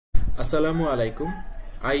Assalamu alaikum.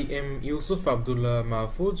 I am Yusuf Abdullah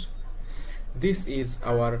Mahfuz. This is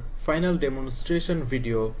our final demonstration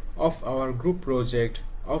video of our group project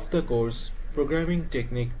of the course Programming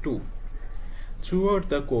Technique 2. Throughout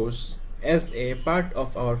the course, as a part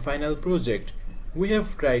of our final project, we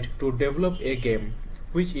have tried to develop a game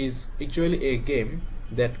which is actually a game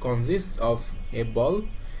that consists of a ball,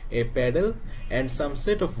 a paddle, and some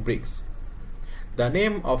set of bricks. The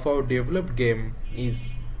name of our developed game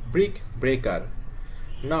is Brick Breaker.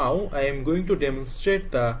 Now I am going to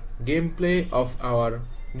demonstrate the gameplay of our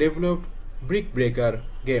developed Brick Breaker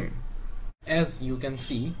game. As you can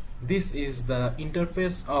see, this is the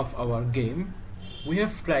interface of our game. We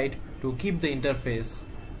have tried to keep the interface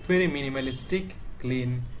very minimalistic,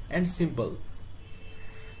 clean and simple.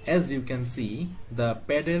 As you can see, the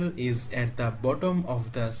paddle is at the bottom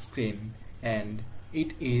of the screen and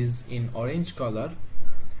it is in orange color.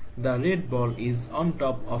 The red ball is on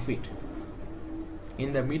top of it.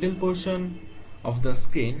 In the middle portion of the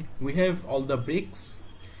screen, we have all the bricks.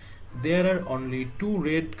 There are only two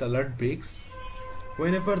red colored bricks.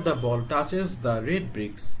 Whenever the ball touches the red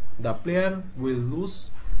bricks, the player will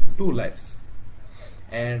lose 2 lives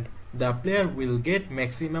and the player will get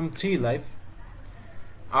maximum 3 lives.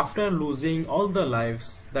 After losing all the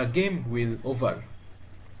lives, the game will over.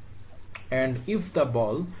 And if the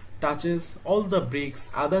ball touches all the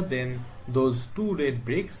bricks other than those 2 red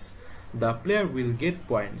bricks, the player will get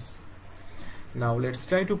points. Now let's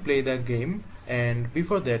try to play the game, and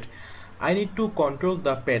before that I need to control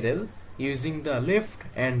the paddle using the left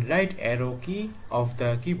and right arrow key of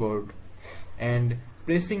the keyboard, and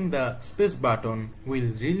pressing the space button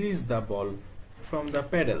will release the ball from the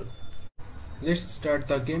paddle. Let's start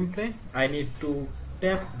the gameplay. I need to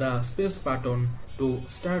tap the space button to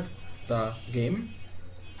start the game.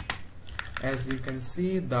 As you can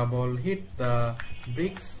see, the ball hit the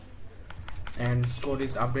bricks and score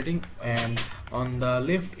is updating, and on the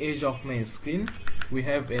left edge of my screen we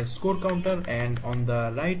have a score counter, and on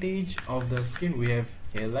the right edge of the screen we have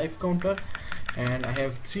a life counter, and I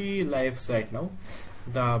have 3 lives right now.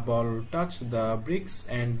 The ball touched the bricks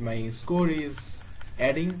and my score is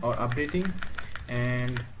adding or updating,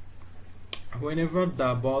 and whenever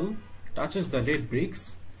the ball touches the red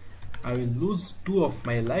bricks, I will lose 2 of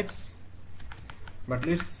my lives, but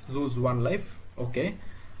let's lose 1 life. Okay,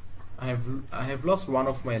 I have lost 1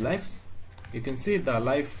 of my lives. You can see the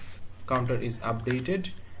life counter is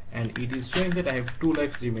updated and it is showing that I have 2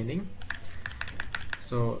 lives remaining.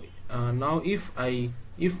 So now if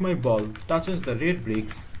my ball touches the red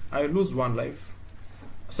bricks, I will lose 1 life.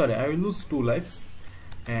 Sorry, I will lose 2 lives,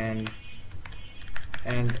 and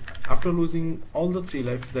after losing all the 3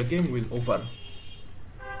 lives, the game will over.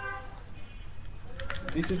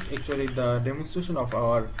 This is actually the demonstration of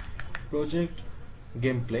our project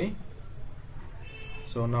gameplay.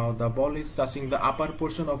 So now the ball is touching the upper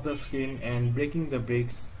portion of the screen and breaking the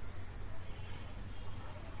bricks.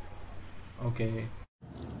 Okay.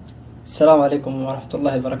 Assalamu alaikum wa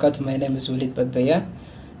rahmatullahi wa barakatuh. My name is Waleed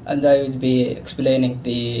and I will be explaining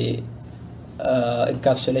the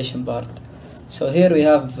encapsulation part. So here we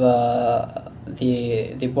have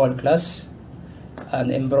the ball class,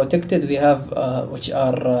 and in protected we have which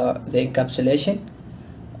are the encapsulation.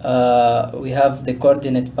 We have the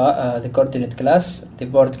coordinate class, the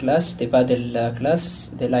board class, the paddle class,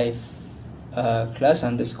 the life class,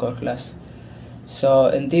 and the score class. So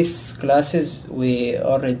in these classes we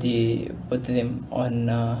already put them on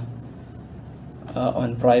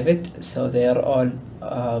private, so they are all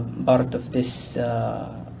part of this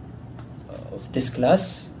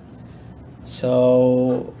class.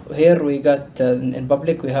 So here we got in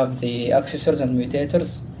public we have the accessors and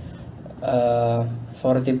mutators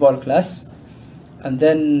for the ball class, and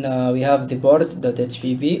then we have the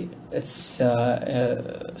board.hpp. It's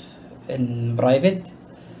in private,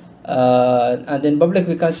 and in public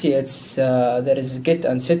we can see it's there is get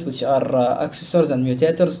and set, which are accessors and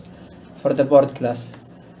mutators for the board class.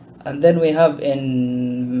 And then we have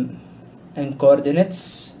in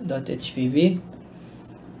coordinates.hpp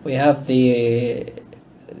we have the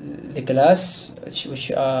class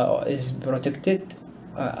which is protected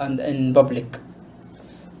and in public.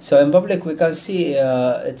 So in public we can see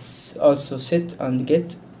it's also set and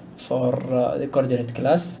get for the coordinate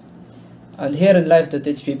class, and here in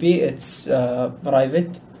live.hpp it's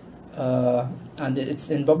private, and it's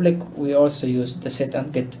in public we also use the set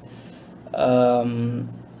and get.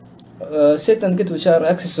 Set and get, which are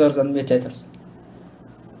accessors and mutators,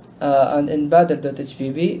 and in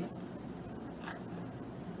paddle.hpp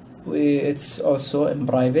it's also in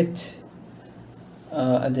private,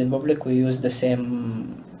 and in public we use the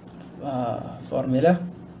same formula.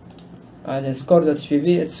 and in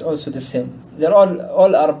score.hpp it's also the same. They're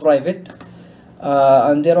all are private,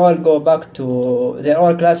 and they all go back to they're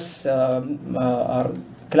all class are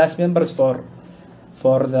class members for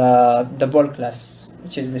the ball class,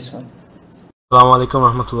 which is this one. Assalamu alaikum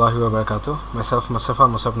warahmatullahi wabarakatuh. Myself Mustafa,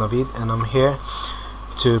 Musab Naveed, and I'm here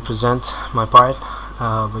to present my part,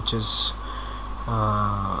 which is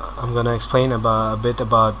I'm gonna explain a bit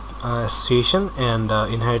about association and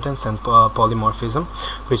inheritance and polymorphism,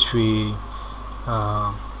 which we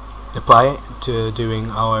apply to during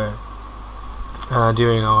our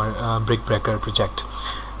brick breaker project.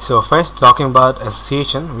 So first, talking about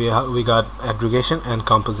association, we got aggregation and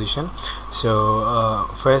composition. So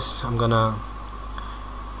first I'm gonna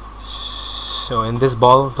so in this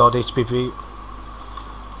ball.hpp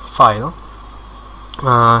file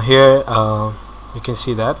here you can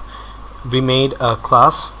see that we made a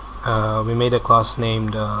class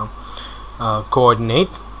named coordinate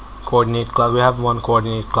class. We have one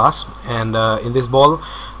coordinate class, and in this ball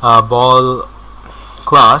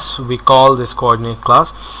class we call this coordinate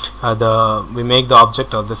class we make the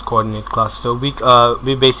object of this coordinate class. So we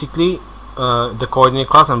basically the coordinate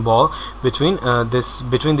class and ball between this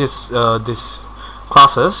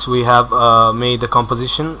classes we have made the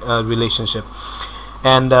composition relationship,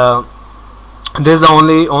 and this is the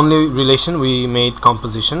only relation we made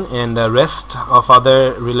composition, and the rest of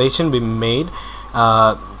other relation we made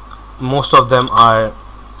most of them are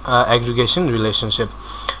aggregation relationship.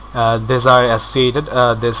 These are associated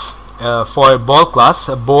for ball class,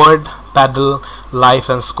 board, paddle, life,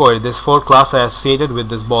 and score. These four classes are associated with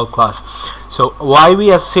this ball class. So why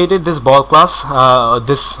we associated this ball class,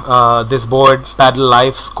 this board, paddle,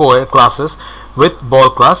 life, score classes with ball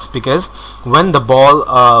class? Because when the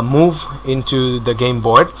ball move into the game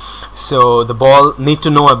board, so the ball need to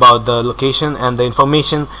know about the location and the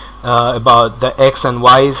information about the x and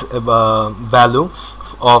y's value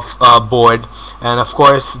of board, and of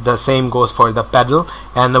course the same goes for the paddle.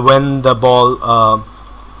 And when the ball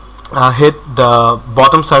hit the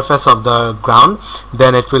bottom surface of the ground,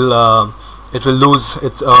 then it will lose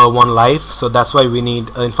its one life. So that's why we need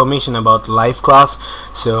information about life class.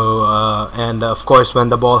 So and of course when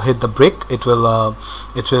the ball hit the brick, it will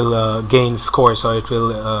gain score, so it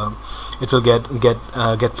will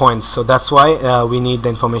get points. So that's why we need the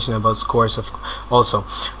information about scores also.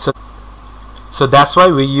 So that's why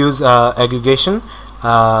we use aggregation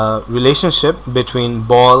relationship between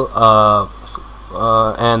ball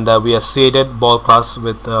and we associated ball class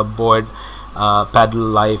with board, paddle,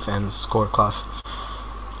 life, and score class.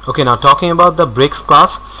 Okay, now talking about the bricks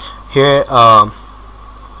class, here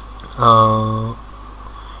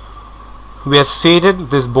we associated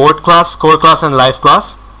this board class, score class, and life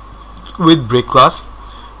class with brick class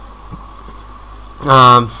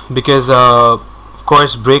because of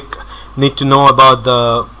course brick need to know about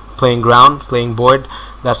the playing ground, playing board.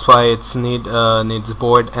 That's why it's needs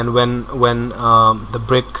board. And when the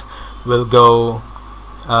brick will go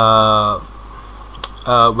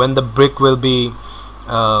when the brick will be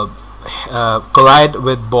collide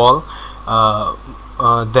with ball,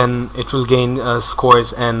 then it will gain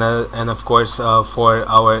scores, and of course for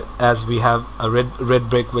our, as we have a red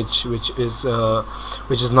brick which is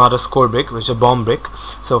not a score brick, which is a bomb brick.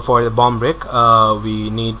 So for the bomb brick we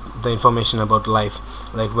need the information about life,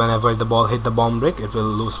 like whenever the ball hit the bomb brick it will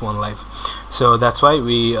lose one life. So that's why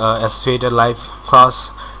we associated life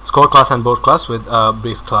class, score class, and board class with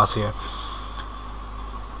brick class here.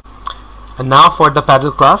 And now for the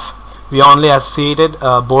paddle class, we only associated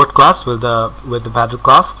board class with the paddle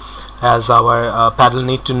class, as our paddle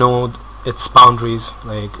need to know its boundaries,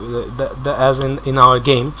 like as in our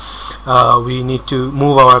game we need to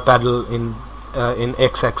move our paddle in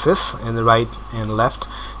x-axis, in the right and left.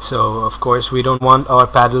 So of course we don't want our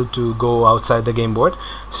paddle to go outside the game board.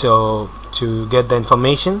 So to get the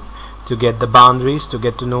information, to get the boundaries, to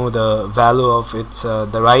get to know the value of its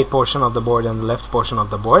the right portion of the board and the left portion of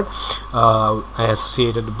the board, I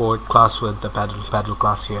associated the board class with the paddle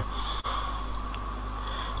class here.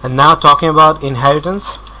 And now talking about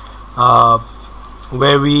inheritance,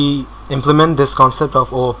 where we implement this concept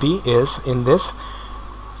of OOP is in this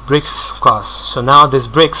bricks class. So now this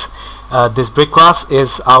brick class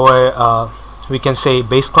is our we can say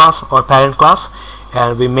base class or parent class,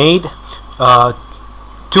 and we made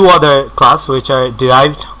two other class which are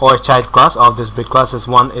derived or child class of this brick classes.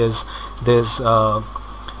 One is this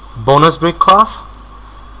bonus brick class,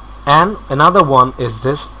 and another one is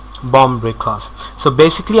this bomb brick class. So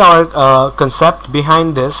basically our concept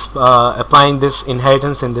behind this, applying this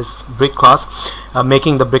inheritance in this brick class,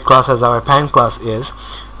 making the brick class as our parent class, is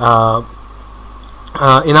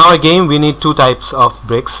in our game we need two types of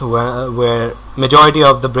bricks, where majority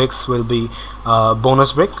of the bricks will be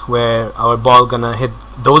bonus brick, where our ball gonna hit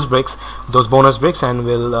those bonus bricks, and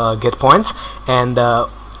will get points. And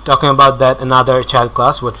talking about that, another child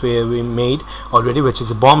class what we made already, which is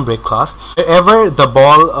a bomb brick class. Wherever the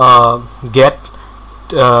ball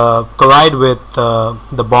collide with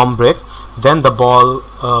the bomb brick, then the ball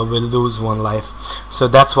will lose one life. So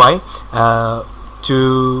that's why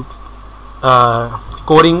to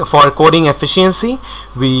coding efficiency,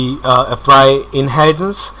 we apply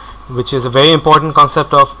inheritance, which is a very important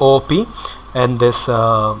concept of OOP, and this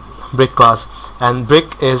brick class. And brick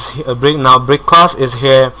class is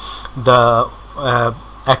here the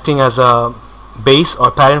acting as a base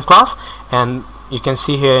or parent class. And you can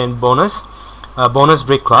see here in bonus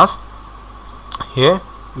brick class, here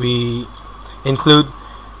we include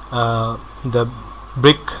the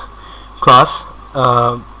brick class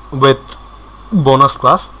with bonus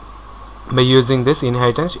class by using this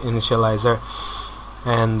inheritance initializer.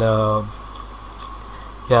 And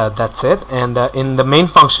yeah, that's it. And in the main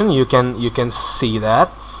function you can see that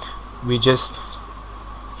we just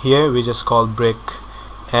call brick,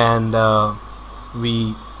 and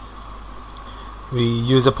we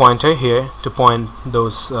use a pointer here to point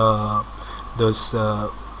those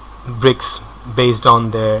bricks based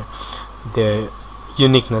on their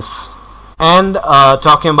uniqueness. And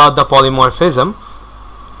talking about the polymorphism,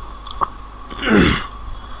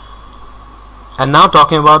 and now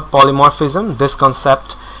talking about polymorphism, this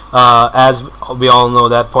concept, as we all know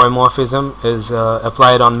that polymorphism is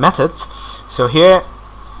applied on methods. So here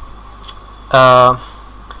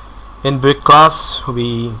in brick class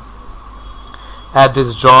we add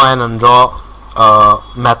this draw and undraw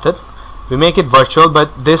method. We make it virtual,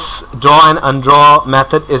 but this draw and undraw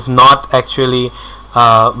method is not actually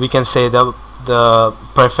we can say the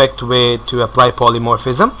perfect way to apply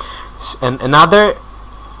polymorphism. And another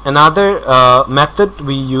method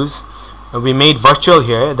we made virtual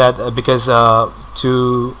here, that because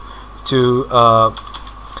to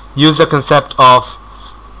use the concept of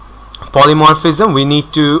polymorphism, we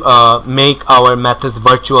need to make our methods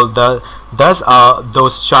virtual. Thus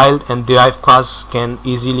those child and derived class can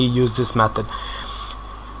easily use this method.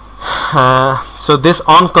 So this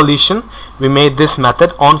on collision, we made this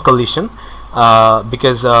method on collision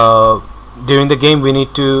because during the game we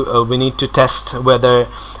need to test whether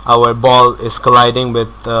our ball is colliding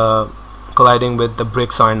with the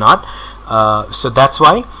bricks or not. So that's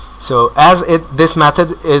why. So as this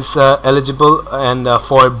method is eligible and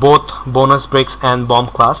for both bonus bricks and bomb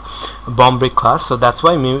brick class, so that's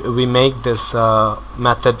why we make this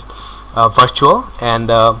method virtual.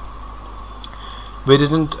 And we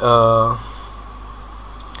didn't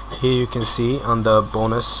here you can see on the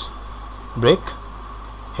bonus brick,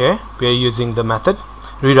 here we are using the method,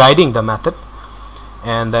 rewriting the method.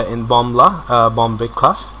 And in bomb brick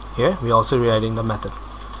class, here we also rewriting the method.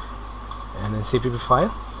 And in CPP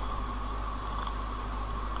file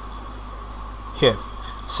here.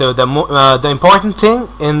 So the important thing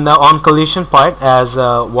in the on collision part, as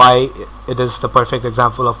why it is the perfect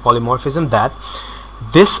example of polymorphism, that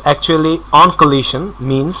this actually on collision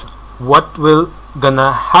means what will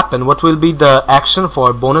gonna happen, what will be the action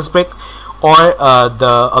for bonus brick or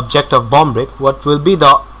the object of bomb brick, what will be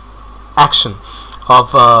the action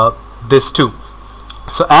of this two.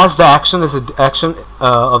 So as the action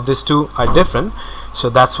of these two are different, so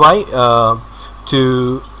that's why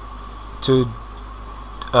to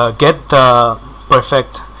get the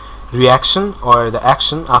perfect reaction or the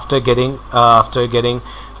action after getting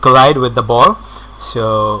collide with the ball.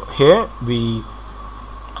 So here we,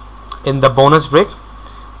 in the bonus brick,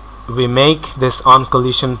 we make this on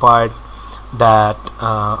collision part, that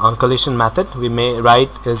on collision method we may write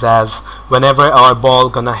is as whenever our ball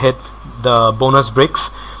gonna hit the bonus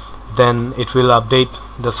bricks, then it will update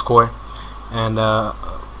the score.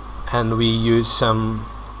 And we use some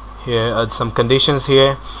here some conditions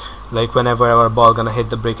here, like whenever our ball gonna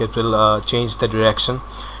hit the brick, it will change the direction.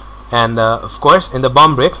 And of course in the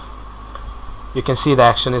bomb brick you can see the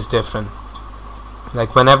action is different,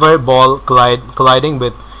 like whenever ball colliding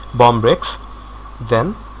with bomb bricks,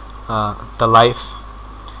 then the life,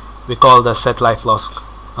 we call the set life loss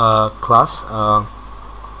class,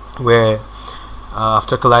 where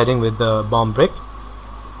after colliding with the bomb brick,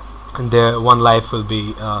 their one life will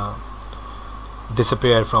be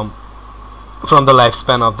disappear from the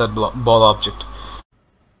lifespan of that ball object.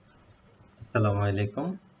 Assalamu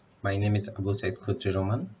alaikum. My name is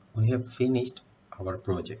Khudri. We have finished our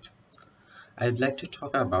project. I would like to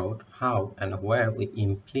talk about how and where we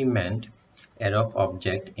implement array of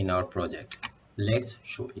object in our project. Let's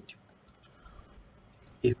show it.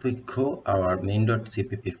 If we go our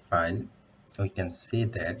main.cpp file, we can see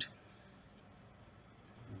that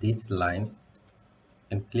this line,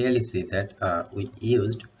 you can clearly see that we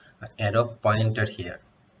used an arrow pointer here.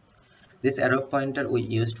 This arrow pointer we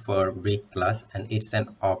used for brick class, and it's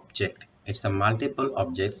an object. It's a multiple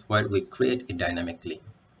objects where we create it dynamically.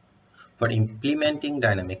 For implementing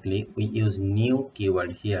dynamically, we use new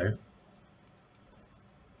keyword here.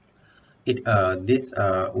 We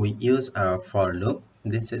use a for loop.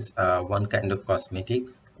 This is one kind of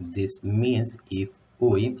cosmetics. This means if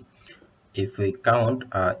we count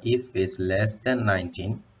if is less than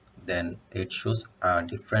 19, then it shows a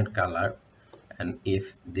different color, and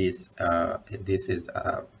if this is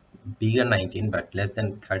bigger 19 but less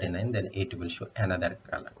than 39, then it will show another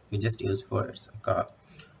color. We just use for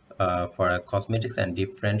cosmetics and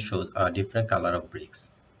different color of bricks.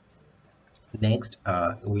 Next,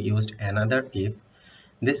 we used another if.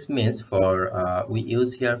 This means for we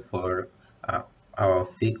use here for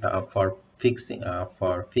fixing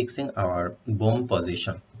our bomb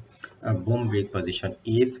position, bomb brick position.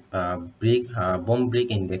 If bomb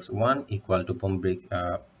brick index 1 equal to bomb brick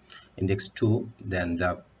index 2, then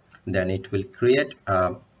it will create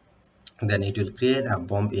a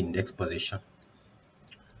bomb index position.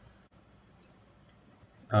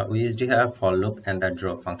 We used here a for loop and a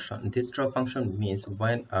draw function. This draw function means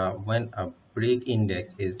when a brick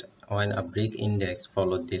index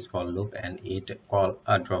follow this for loop, and it call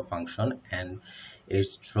a draw function, and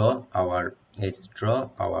it's draw our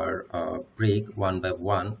brick one by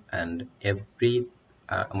one, and every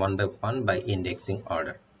one by one by indexing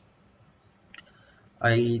order.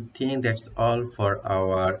 I think that's all for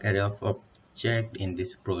our array of object in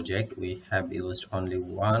this project. We have used only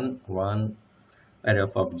one array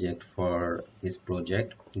of object for this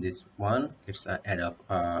project. This one, it's an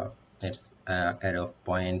array of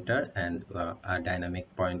pointer, and a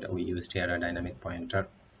dynamic pointer. We used here a dynamic pointer,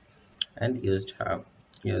 and used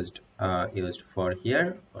for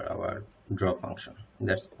here for our draw function.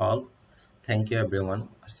 That's all. Thank you everyone.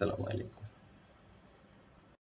 Assalamu alaikum.